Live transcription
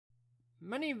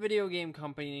Many video game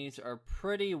companies are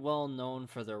pretty well known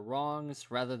for their wrongs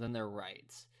rather than their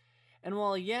rights. And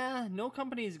while, yeah, no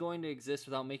company is going to exist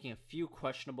without making a few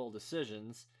questionable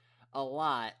decisions, a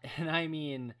lot, and I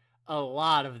mean a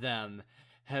lot of them,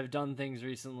 have done things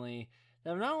recently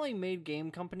that have not only made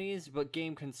game companies, but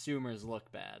game consumers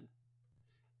look bad.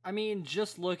 I mean,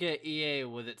 just look at EA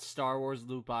with its Star Wars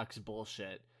loot box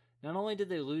bullshit. Not only did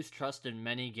they lose trust in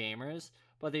many gamers,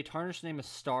 but they tarnished the name of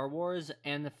Star Wars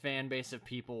and the fan base of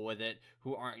people with it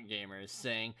who aren't gamers,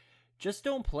 saying, just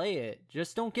don't play it,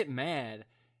 just don't get mad,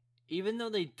 even though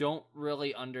they don't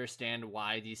really understand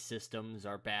why these systems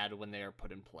are bad when they are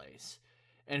put in place,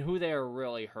 and who they are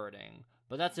really hurting.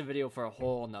 But that's a video for a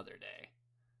whole nother day.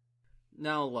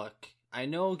 Now look, I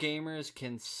know gamers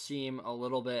can seem a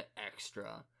little bit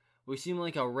extra. We seem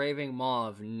like a raving maw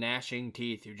of gnashing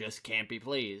teeth who just can't be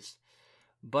pleased.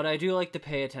 But I do like to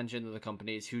pay attention to the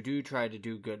companies who do try to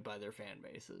do good by their fan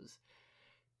bases.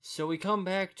 So we come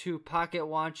back to Pocket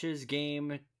Watch's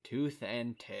game Tooth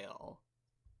and Tail.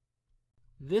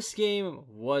 This game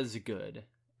was good,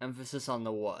 emphasis on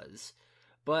the was,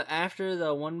 but after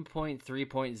the 1.3.0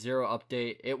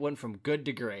 update, it went from good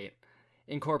to great,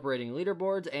 incorporating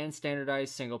leaderboards and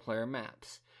standardized single-player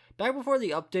maps. Back before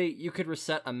the update, you could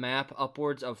reset a map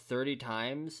upwards of 30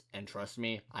 times, and trust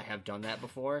me, I have done that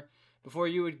before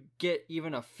you would get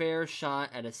even a fair shot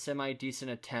at a semi-decent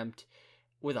attempt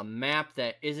with a map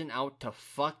that isn't out to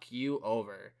fuck you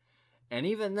over. And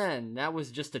even then, that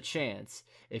was just a chance.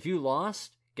 If you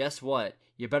lost, guess what?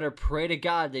 You better pray to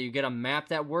God that you get a map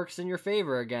that works in your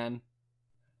favor again.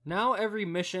 Now every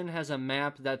mission has a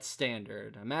map that's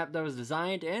standard, a map that was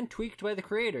designed and tweaked by the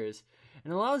creators,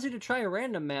 and allows you to try a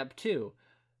random map too.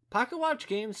 Pocket Watch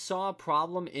Games saw a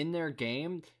problem in their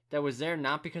game that was there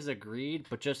not because of greed,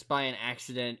 but just by an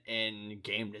accident in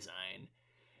game design.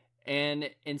 And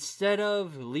instead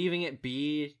of leaving it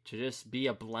be to just be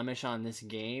a blemish on this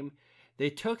game, they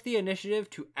took the initiative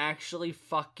to actually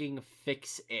fucking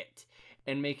fix it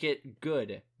and make it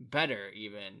good, better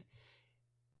even.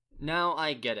 Now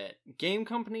I get it. Game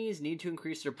companies need to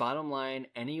increase their bottom line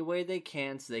any way they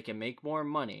can so they can make more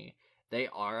money. They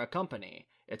are a company.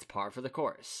 It's par for the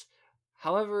course.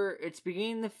 However, it's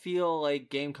beginning to feel like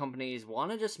game companies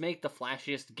want to just make the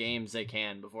flashiest games they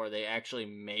can before they actually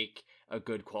make a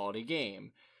good quality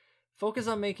game. Focus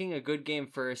on making a good game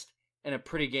first and a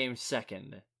pretty game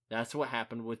second. That's what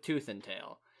happened with Tooth and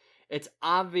Tail. It's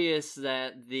obvious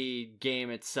that the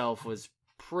game itself was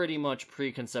pretty much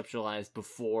pre-conceptualized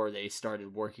before they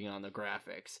started working on the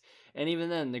graphics. And even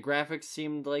then, the graphics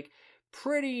seemed like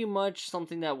pretty much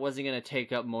something that wasn't going to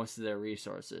take up most of their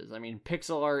resources. I mean,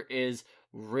 pixel art is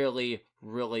really,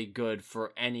 really good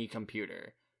for any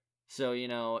computer. So, you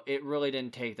know, it really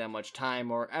didn't take that much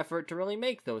time or effort to really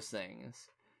make those things.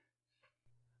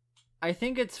 I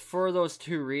think it's for those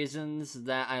two reasons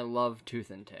that I love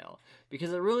Tooth and Tail,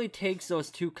 because it really takes those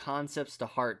two concepts to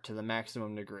heart to the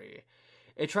maximum degree.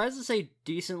 It tries to stay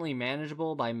decently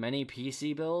manageable by many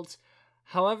PC builds.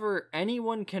 However,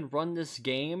 anyone can run this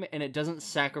game, and it doesn't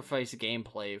sacrifice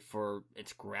gameplay for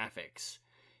its graphics,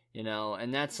 you know,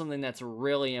 and that's something that's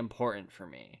really important for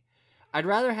me. I'd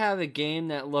rather have a game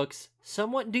that looks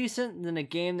somewhat decent than a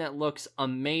game that looks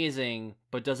amazing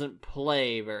but doesn't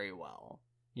play very well.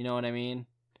 You know what I mean?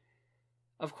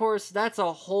 Of course, that's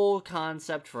a whole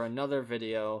concept for another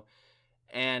video,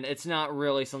 and it's not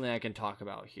really something I can talk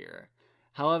about here.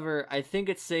 However, I think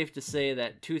it's safe to say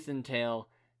that Tooth and Tail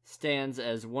stands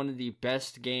as one of the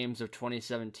best games of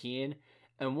 2017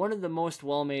 and one of the most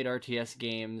well-made RTS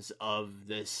games of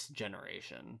this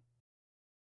generation.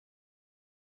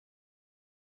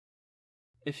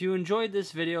 If you enjoyed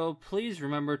this video, please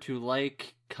remember to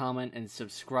like, comment, and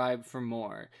subscribe for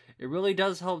more. It really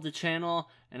does help the channel,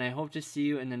 and I hope to see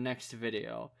you in the next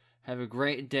video. Have a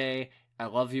great day. I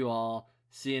love you all.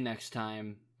 See you next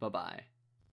time. Bye-bye.